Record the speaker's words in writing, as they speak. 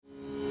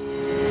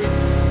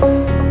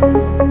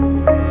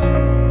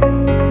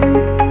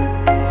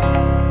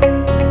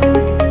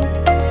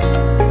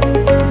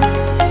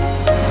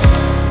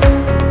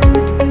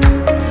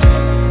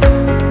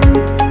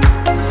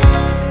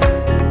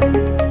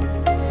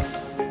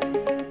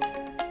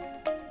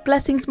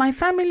Blessings, my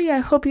family. I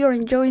hope you're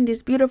enjoying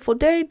this beautiful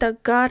day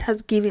that God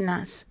has given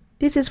us.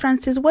 This is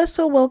Francis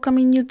Wessel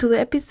welcoming you to the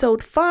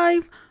episode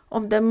 5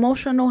 of the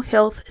Emotional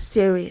Health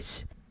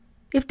series.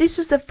 If this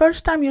is the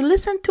first time you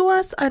listen to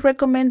us, I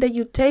recommend that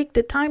you take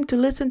the time to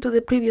listen to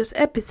the previous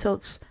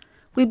episodes.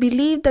 We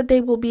believe that they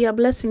will be a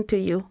blessing to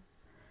you.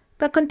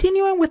 But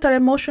continuing with our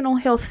Emotional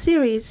Health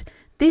series,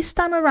 this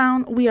time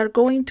around we are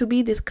going to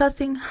be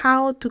discussing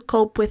how to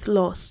cope with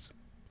loss.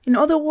 In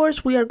other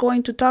words, we are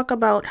going to talk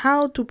about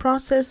how to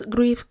process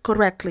grief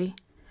correctly.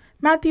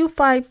 Matthew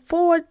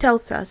 5:4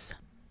 tells us,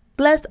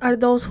 "Blessed are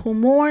those who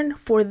mourn,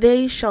 for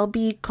they shall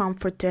be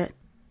comforted."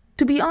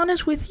 To be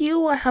honest with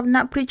you, I have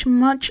not preached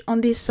much on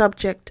this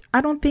subject.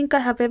 I don't think I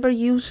have ever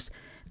used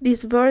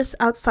this verse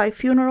outside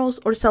funerals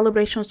or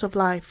celebrations of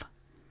life.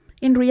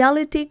 In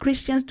reality,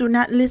 Christians do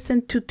not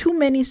listen to too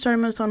many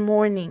sermons on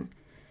mourning.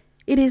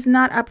 It is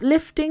not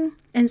uplifting,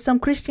 and some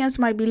Christians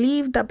might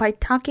believe that by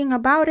talking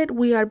about it,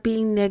 we are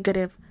being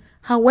negative.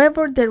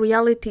 However, the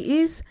reality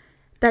is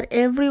that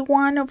every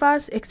one of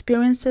us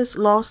experiences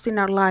loss in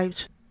our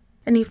lives.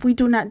 And if we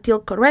do not deal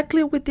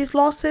correctly with these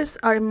losses,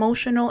 our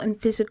emotional and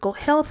physical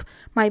health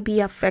might be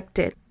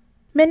affected.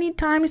 Many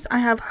times I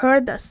have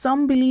heard that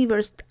some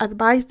believers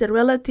advise the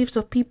relatives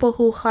of people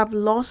who have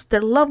lost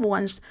their loved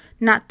ones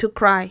not to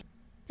cry,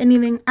 and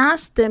even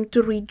ask them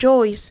to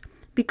rejoice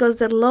because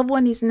their loved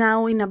one is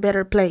now in a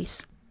better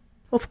place.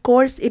 Of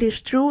course, it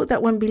is true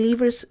that when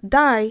believers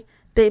die,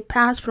 they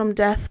pass from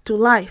death to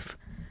life,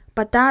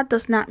 but that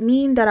does not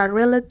mean that our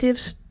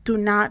relatives do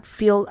not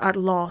feel our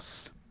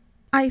loss.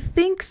 I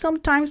think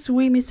sometimes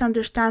we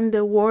misunderstand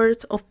the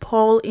words of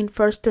Paul in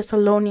 1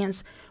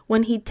 Thessalonians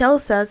when he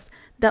tells us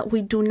that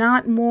we do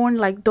not mourn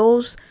like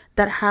those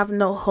that have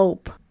no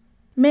hope.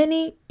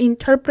 Many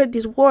interpret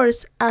these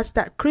words as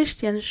that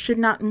Christians should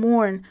not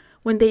mourn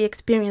when they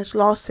experience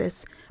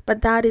losses,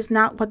 but that is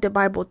not what the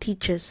Bible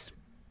teaches.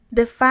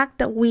 The fact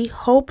that we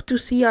hope to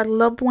see our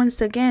loved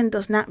ones again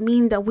does not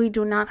mean that we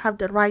do not have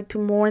the right to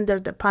mourn their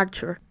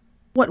departure.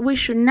 What we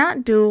should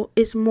not do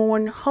is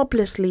mourn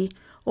hopelessly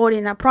or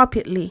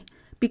inappropriately,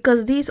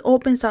 because this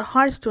opens our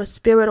hearts to a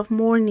spirit of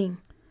mourning.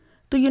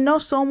 Do you know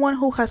someone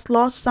who has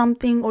lost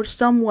something or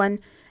someone,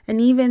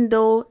 and even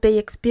though they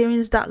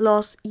experienced that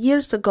loss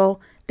years ago,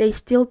 they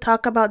still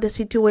talk about the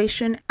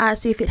situation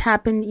as if it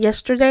happened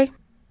yesterday?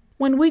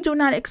 When we do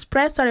not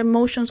express our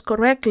emotions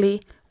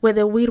correctly,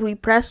 whether we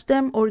repress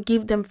them or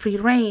give them free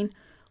rein,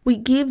 we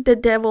give the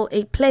devil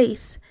a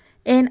place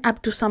and,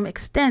 up to some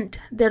extent,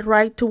 the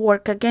right to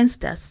work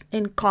against us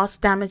and cause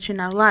damage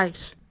in our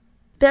lives.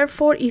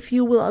 Therefore, if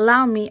you will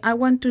allow me, I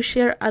want to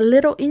share a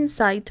little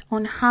insight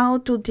on how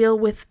to deal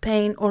with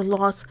pain or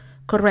loss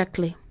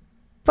correctly.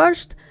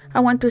 First,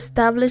 I want to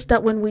establish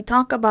that when we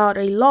talk about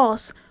a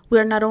loss, we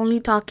are not only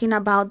talking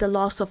about the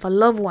loss of a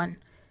loved one.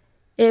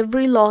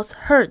 Every loss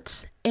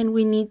hurts, and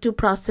we need to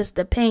process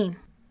the pain.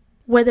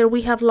 Whether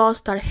we have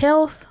lost our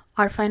health,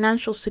 our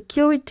financial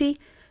security,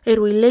 a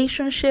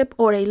relationship,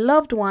 or a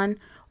loved one,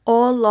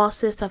 all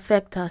losses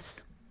affect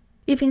us.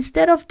 If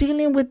instead of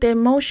dealing with the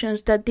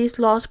emotions that this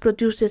loss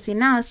produces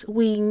in us,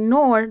 we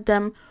ignore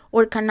them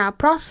or cannot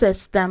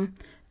process them,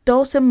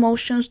 those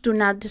emotions do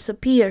not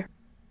disappear.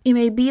 It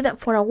may be that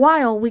for a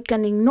while we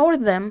can ignore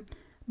them,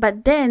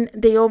 but then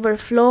they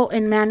overflow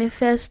and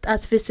manifest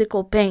as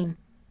physical pain,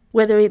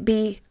 whether it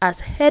be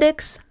as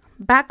headaches,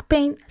 back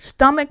pain,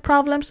 stomach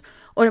problems,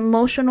 or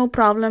emotional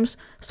problems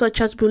such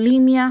as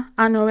bulimia,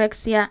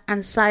 anorexia,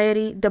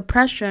 anxiety,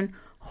 depression,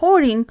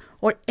 hoarding,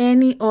 or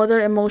any other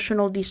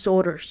emotional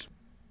disorders.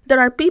 There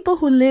are people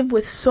who live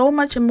with so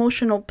much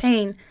emotional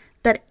pain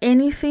that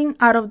anything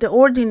out of the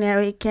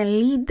ordinary can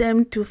lead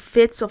them to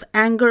fits of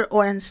anger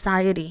or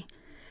anxiety.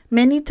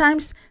 Many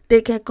times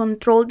they can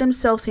control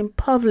themselves in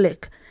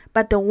public,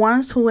 but the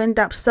ones who end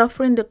up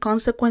suffering the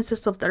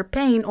consequences of their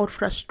pain or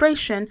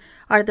frustration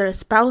are their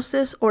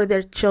spouses or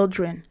their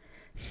children.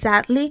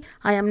 Sadly,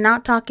 I am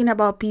not talking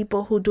about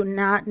people who do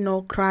not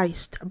know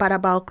Christ, but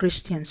about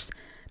Christians.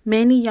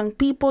 Many young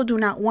people do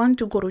not want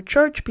to go to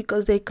church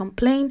because they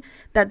complain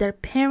that their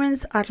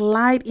parents are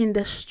light in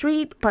the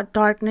street but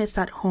darkness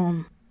at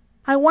home.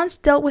 I once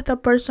dealt with a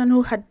person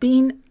who had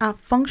been a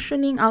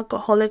functioning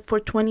alcoholic for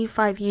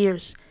 25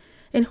 years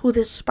and who,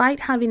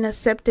 despite having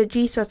accepted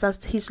Jesus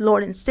as his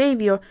Lord and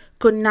Savior,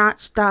 could not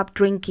stop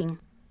drinking.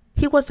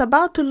 He was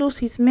about to lose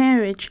his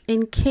marriage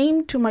and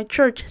came to my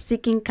church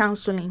seeking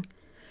counseling.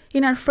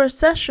 In our first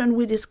session,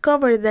 we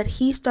discovered that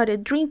he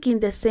started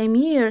drinking the same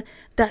year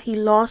that he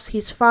lost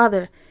his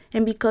father,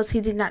 and because he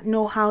did not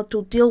know how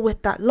to deal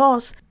with that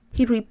loss,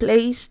 he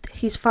replaced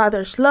his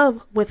father's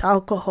love with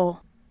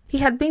alcohol. He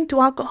had been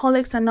to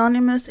Alcoholics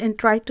Anonymous and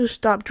tried to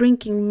stop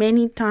drinking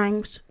many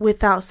times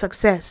without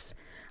success.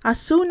 As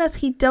soon as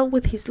he dealt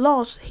with his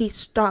loss, he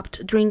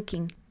stopped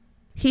drinking.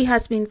 He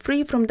has been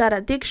free from that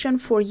addiction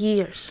for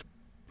years.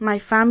 my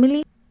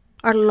family,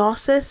 our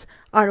losses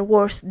are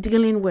worth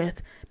dealing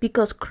with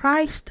because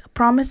Christ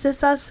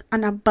promises us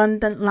an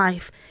abundant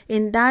life,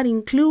 and that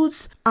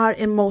includes our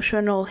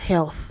emotional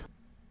health.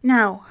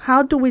 Now,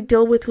 how do we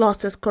deal with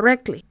losses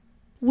correctly?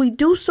 We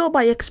do so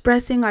by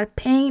expressing our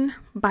pain,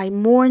 by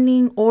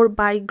mourning, or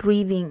by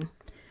grieving.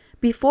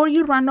 Before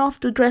you run off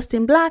to dress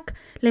in black,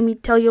 let me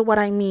tell you what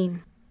I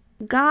mean.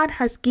 God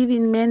has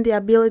given men the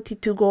ability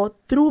to go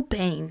through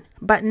pain,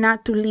 but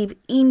not to live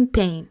in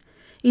pain.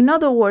 In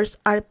other words,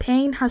 our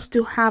pain has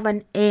to have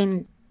an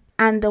end,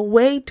 and the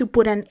way to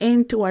put an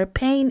end to our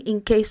pain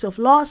in case of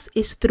loss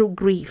is through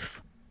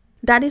grief.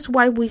 That is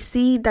why we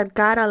see that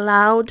God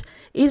allowed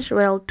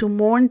Israel to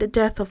mourn the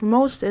death of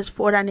Moses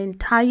for an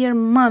entire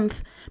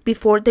month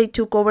before they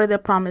took over the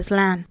promised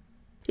land.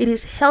 It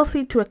is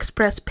healthy to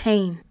express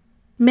pain.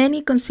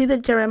 Many consider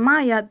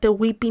Jeremiah the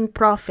weeping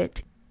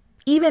prophet.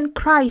 Even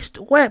Christ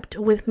wept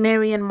with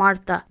Mary and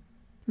Martha.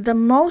 The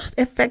most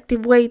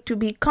effective way to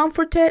be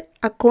comforted,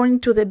 according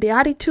to the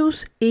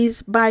Beatitudes,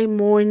 is by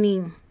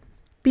mourning.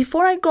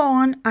 Before I go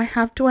on, I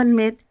have to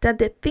admit that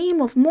the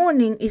theme of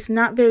mourning is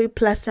not very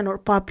pleasant or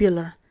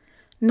popular.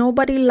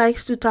 Nobody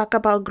likes to talk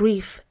about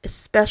grief,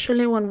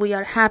 especially when we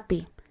are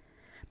happy.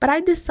 But I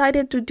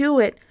decided to do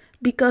it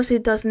because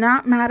it does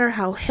not matter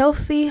how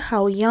healthy,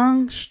 how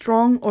young,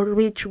 strong, or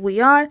rich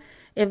we are,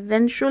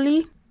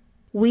 eventually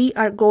we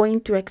are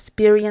going to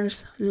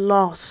experience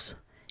loss.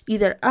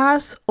 Either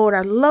us or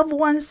our loved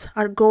ones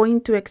are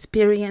going to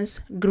experience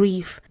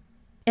grief.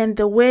 And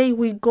the way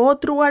we go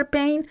through our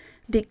pain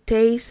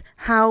dictates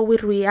how we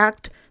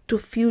react to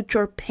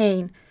future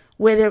pain,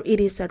 whether it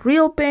is a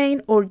real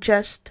pain or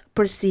just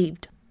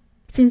perceived.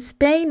 Since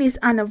pain is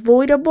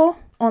unavoidable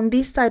on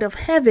this side of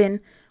heaven,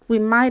 we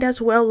might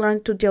as well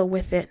learn to deal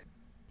with it.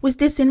 With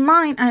this in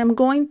mind, I am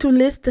going to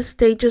list the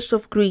stages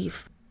of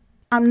grief.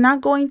 I'm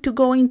not going to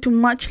go into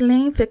much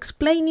length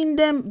explaining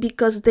them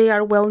because they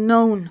are well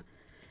known.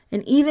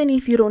 And even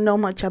if you don't know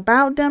much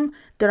about them,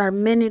 there are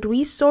many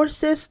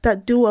resources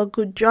that do a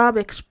good job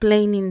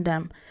explaining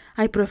them.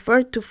 I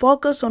prefer to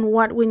focus on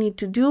what we need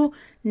to do,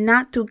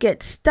 not to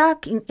get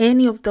stuck in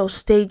any of those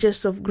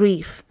stages of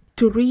grief,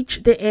 to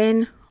reach the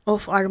end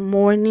of our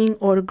mourning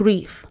or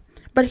grief.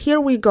 But here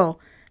we go.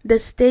 The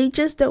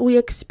stages that we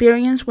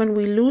experience when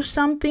we lose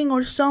something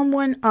or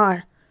someone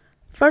are,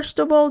 first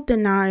of all,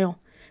 denial.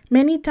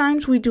 Many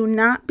times we do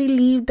not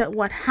believe that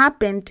what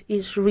happened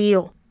is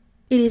real.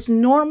 It is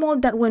normal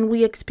that when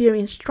we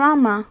experience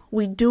trauma,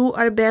 we do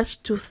our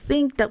best to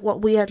think that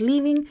what we are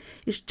living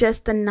is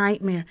just a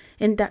nightmare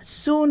and that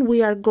soon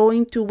we are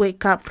going to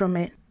wake up from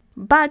it.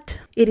 But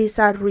it is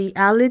a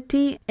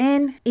reality,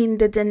 and in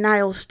the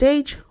denial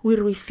stage, we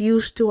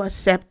refuse to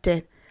accept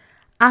it.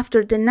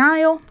 After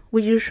denial,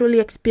 we usually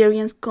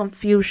experience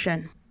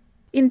confusion.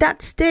 In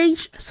that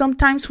stage,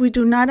 sometimes we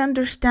do not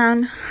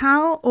understand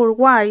how or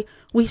why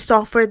we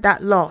suffer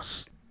that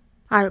loss.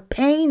 Our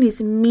pain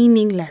is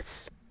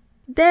meaningless.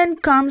 Then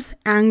comes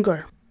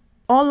anger.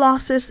 All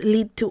losses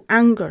lead to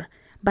anger,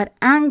 but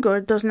anger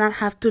does not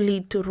have to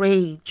lead to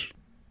rage.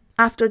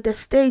 After the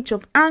stage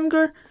of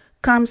anger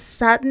comes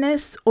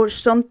sadness or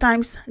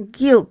sometimes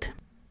guilt,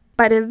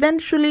 but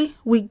eventually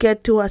we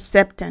get to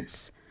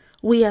acceptance.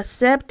 We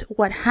accept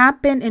what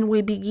happened and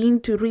we begin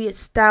to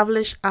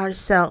reestablish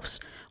ourselves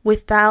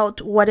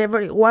without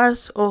whatever it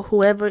was or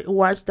whoever it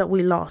was that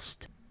we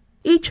lost.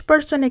 Each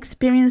person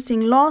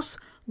experiencing loss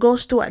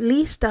goes to at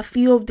least a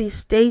few of these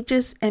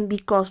stages, and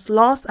because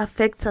loss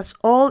affects us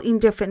all in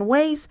different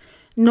ways,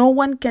 no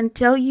one can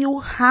tell you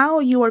how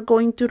you are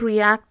going to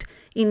react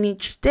in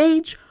each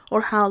stage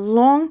or how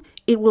long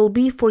it will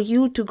be for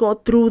you to go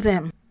through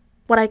them.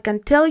 What I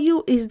can tell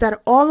you is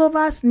that all of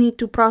us need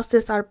to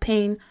process our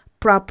pain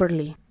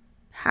properly.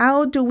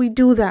 How do we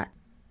do that?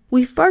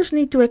 We first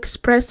need to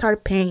express our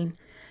pain.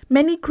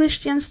 Many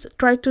Christians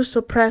try to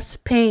suppress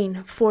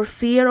pain for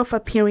fear of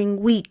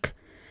appearing weak.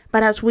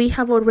 But as we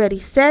have already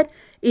said,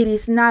 it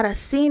is not a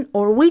sin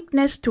or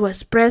weakness to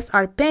express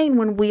our pain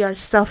when we are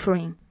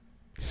suffering.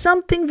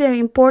 Something very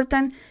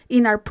important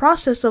in our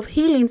process of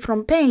healing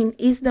from pain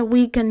is that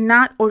we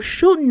cannot or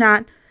should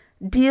not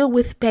deal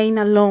with pain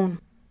alone.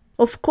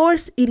 Of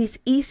course, it is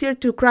easier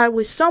to cry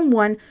with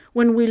someone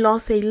when we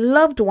lost a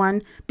loved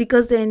one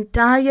because the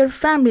entire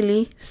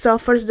family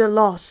suffers the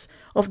loss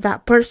of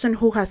that person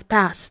who has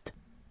passed.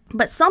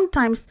 But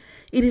sometimes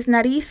it is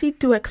not easy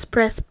to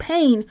express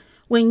pain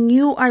when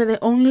you are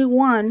the only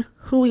one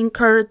who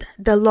incurred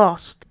the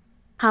loss.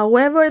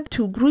 However,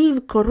 to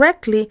grieve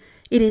correctly,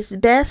 it is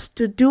best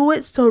to do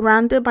it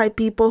surrounded by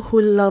people who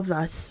love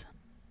us.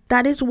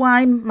 That is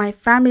why, my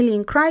family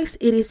in Christ,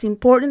 it is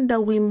important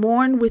that we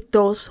mourn with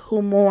those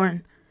who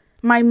mourn.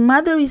 My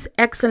mother is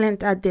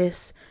excellent at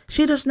this.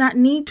 She does not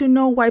need to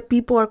know why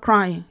people are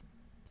crying.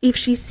 If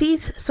she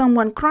sees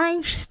someone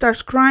crying, she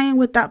starts crying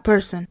with that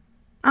person.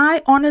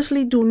 I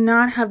honestly do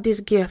not have this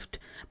gift,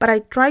 but I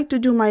try to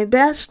do my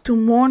best to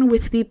mourn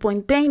with people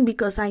in pain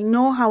because I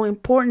know how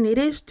important it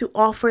is to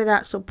offer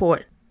that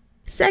support.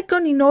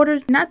 Second, in order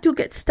not to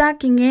get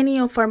stuck in any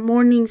of our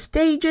mourning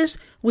stages,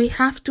 we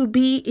have to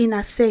be in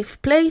a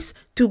safe place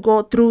to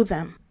go through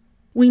them.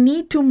 We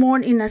need to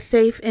mourn in a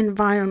safe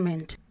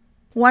environment.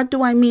 What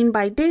do I mean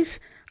by this?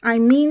 I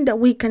mean that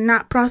we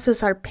cannot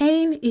process our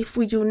pain if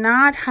we do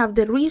not have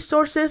the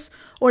resources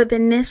or the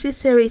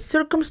necessary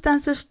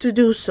circumstances to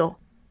do so.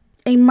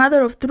 A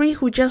mother of 3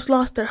 who just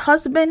lost her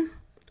husband,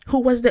 who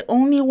was the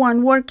only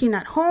one working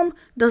at home,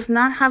 does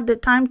not have the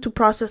time to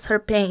process her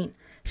pain.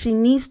 She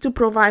needs to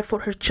provide for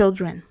her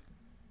children.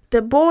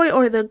 The boy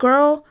or the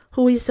girl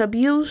who is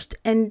abused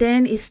and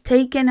then is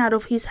taken out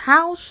of his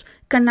house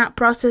cannot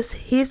process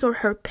his or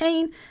her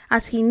pain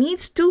as he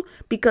needs to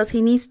because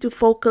he needs to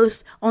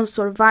focus on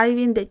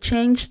surviving the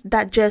change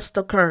that just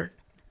occurred.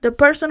 The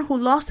person who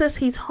loses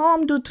his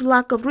home due to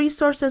lack of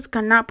resources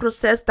cannot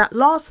process that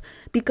loss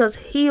because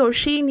he or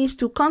she needs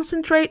to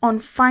concentrate on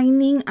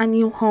finding a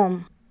new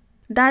home.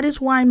 That is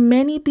why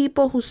many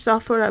people who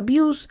suffer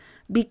abuse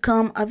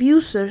become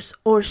abusers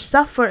or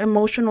suffer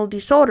emotional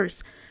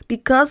disorders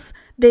because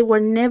they were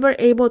never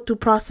able to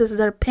process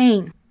their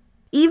pain.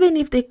 Even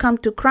if they come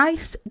to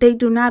Christ, they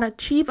do not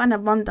achieve an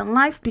abundant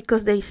life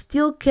because they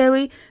still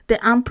carry the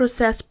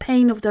unprocessed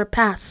pain of their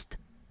past.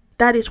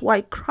 That is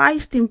why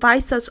Christ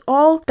invites us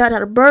all that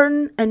are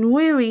burdened and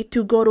weary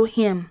to go to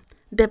Him.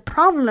 The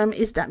problem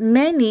is that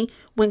many,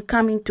 when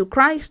coming to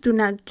Christ, do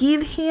not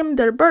give Him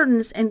their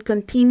burdens and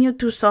continue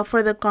to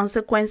suffer the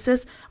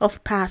consequences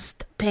of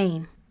past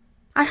pain.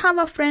 I have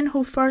a friend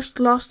who first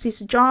lost his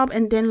job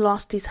and then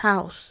lost his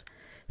house.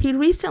 He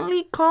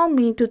recently called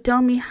me to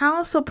tell me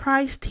how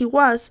surprised he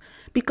was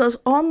because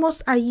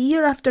almost a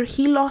year after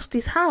he lost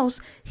his house,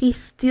 he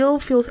still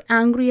feels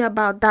angry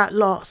about that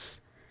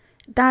loss.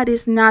 That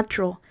is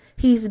natural.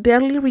 He is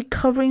barely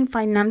recovering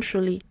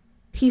financially.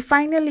 He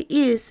finally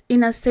is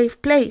in a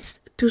safe place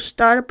to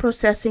start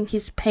processing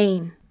his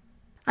pain.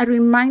 I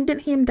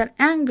reminded him that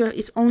anger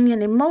is only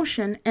an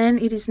emotion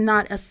and it is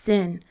not a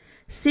sin.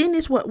 Sin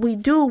is what we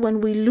do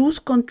when we lose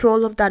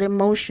control of that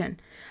emotion.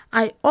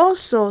 I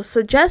also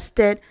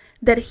suggested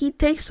that he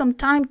take some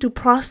time to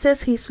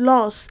process his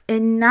loss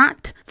and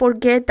not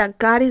forget that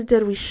God is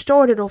the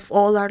restorer of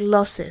all our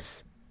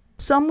losses.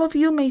 Some of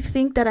you may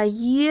think that a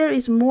year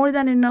is more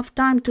than enough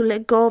time to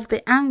let go of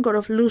the anger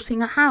of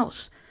losing a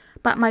house,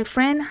 but my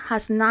friend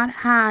has not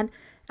had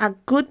a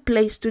good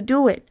place to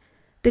do it.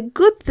 The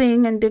good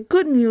thing and the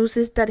good news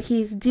is that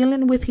he is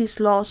dealing with his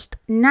loss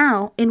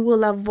now and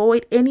will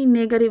avoid any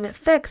negative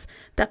effects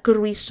that could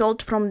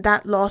result from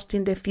that loss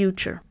in the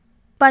future.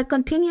 But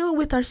continuing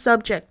with our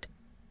subject,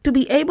 to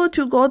be able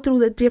to go through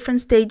the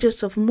different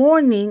stages of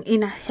mourning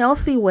in a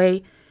healthy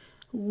way,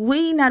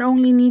 we not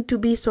only need to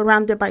be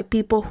surrounded by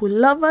people who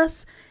love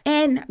us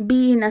and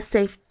be in a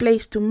safe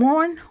place to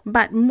mourn,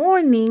 but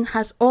mourning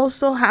has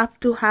also have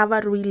to have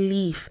a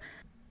relief.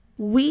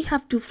 We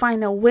have to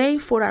find a way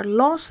for our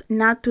loss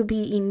not to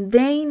be in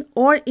vain,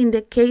 or in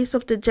the case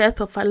of the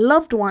death of a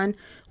loved one,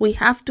 we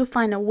have to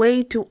find a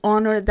way to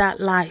honor that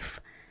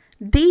life.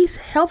 This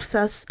helps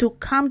us to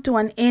come to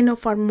an end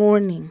of our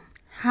mourning.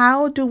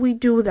 How do we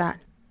do that?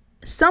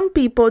 Some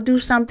people do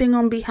something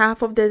on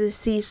behalf of the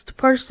deceased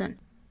person.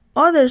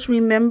 Others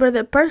remember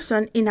the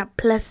person in a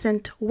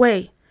pleasant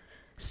way.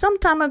 Some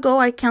time ago,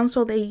 I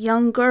counseled a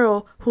young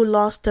girl who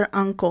lost her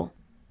uncle.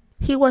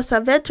 He was a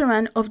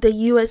veteran of the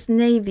U.S.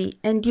 Navy,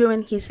 and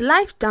during his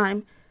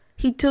lifetime,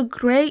 he took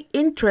great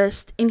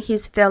interest in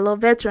his fellow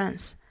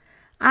veterans.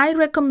 I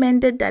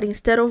recommended that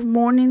instead of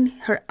mourning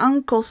her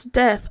uncle's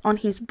death on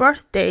his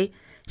birthday,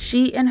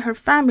 she and her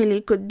family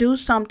could do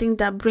something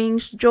that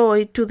brings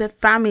joy to the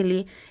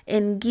family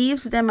and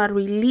gives them a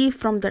relief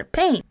from their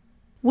pain.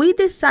 We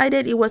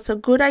decided it was a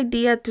good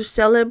idea to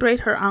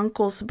celebrate her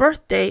uncle's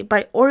birthday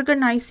by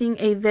organizing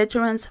a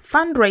veterans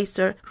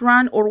fundraiser,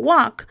 run or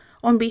walk,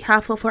 on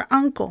behalf of her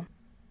uncle.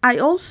 I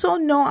also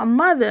know a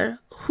mother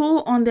who,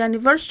 on the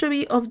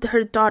anniversary of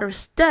her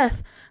daughter's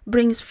death,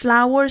 brings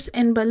flowers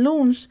and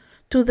balloons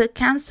to the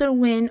cancer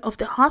wing of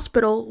the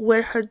hospital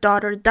where her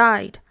daughter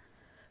died.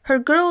 Her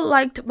girl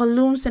liked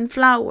balloons and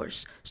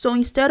flowers, so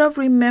instead of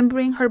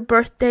remembering her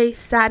birthday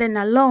sad and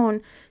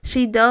alone,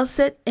 she does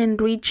it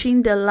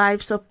enriching the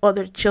lives of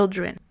other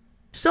children.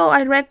 So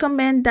I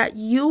recommend that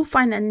you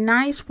find a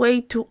nice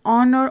way to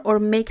honor or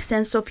make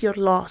sense of your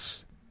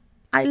loss.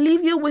 I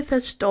leave you with a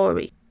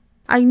story.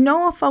 I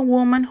know of a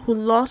woman who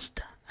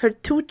lost her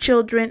 2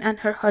 children and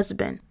her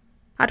husband.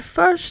 At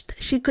first,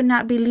 she could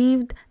not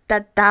believe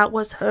that that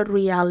was her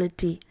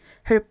reality.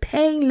 Her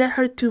pain led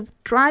her to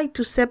try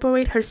to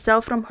separate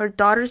herself from her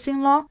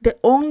daughters-in-law, the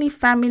only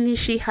family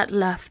she had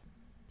left.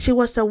 She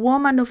was a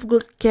woman of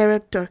good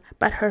character,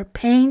 but her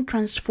pain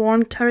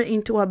transformed her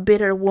into a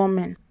bitter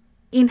woman.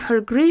 In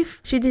her grief,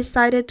 she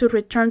decided to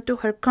return to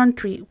her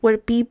country where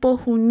people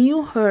who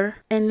knew her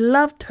and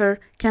loved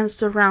her can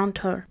surround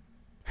her.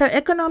 Her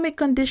economic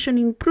condition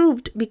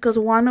improved because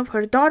one of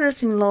her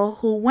daughters-in-law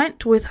who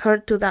went with her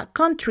to that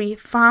country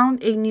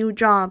found a new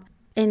job,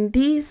 and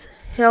this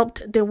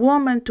helped the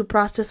woman to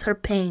process her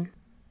pain.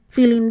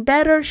 Feeling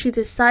better, she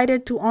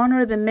decided to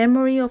honor the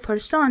memory of her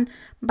son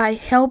by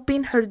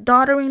helping her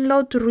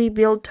daughter-in-law to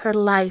rebuild her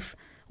life,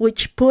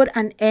 which put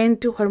an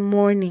end to her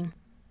mourning.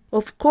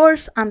 Of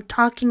course, I'm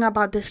talking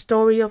about the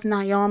story of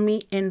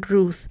Naomi and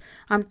Ruth.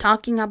 I'm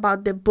talking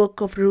about the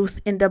book of Ruth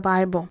in the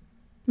Bible.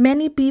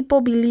 Many people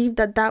believe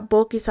that that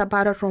book is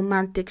about a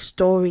romantic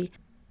story.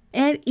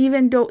 And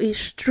even though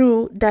it's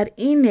true that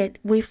in it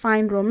we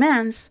find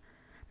romance,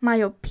 my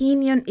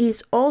opinion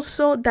is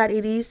also that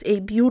it is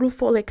a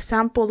beautiful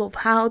example of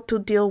how to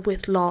deal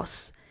with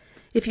loss.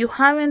 If you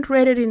haven't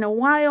read it in a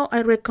while,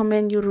 I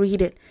recommend you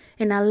read it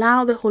and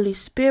allow the Holy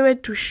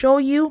Spirit to show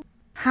you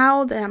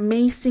how the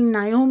amazing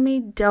Naomi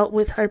dealt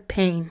with her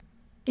pain.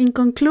 In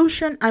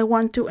conclusion, I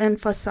want to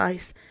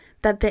emphasize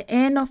that the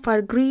end of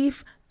our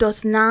grief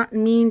does not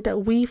mean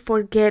that we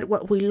forget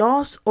what we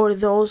lost or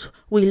those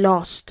we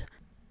lost.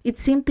 It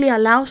simply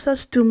allows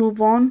us to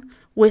move on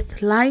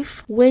with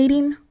life,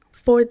 waiting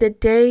for the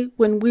day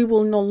when we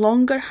will no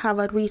longer have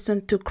a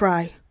reason to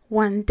cry.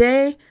 One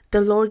day,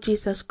 the Lord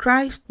Jesus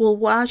Christ will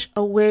wash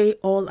away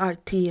all our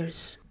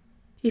tears.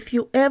 If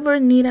you ever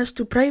need us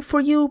to pray for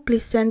you,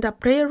 please send a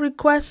prayer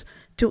request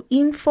to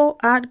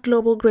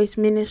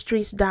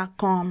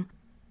info@globalgraceministries.com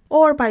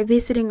or by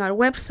visiting our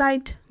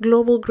website,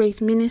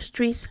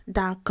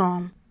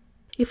 globalgraceministries.com.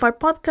 If our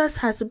podcast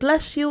has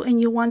blessed you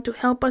and you want to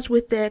help us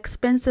with the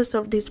expenses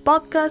of this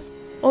podcast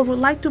or would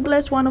like to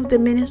bless one of the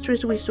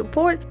ministries we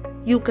support,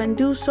 you can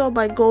do so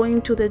by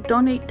going to the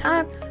Donate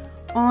tab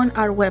on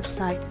our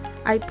website.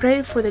 I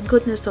pray for the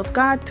goodness of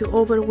God to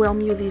overwhelm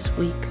you this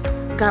week.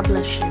 God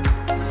bless you.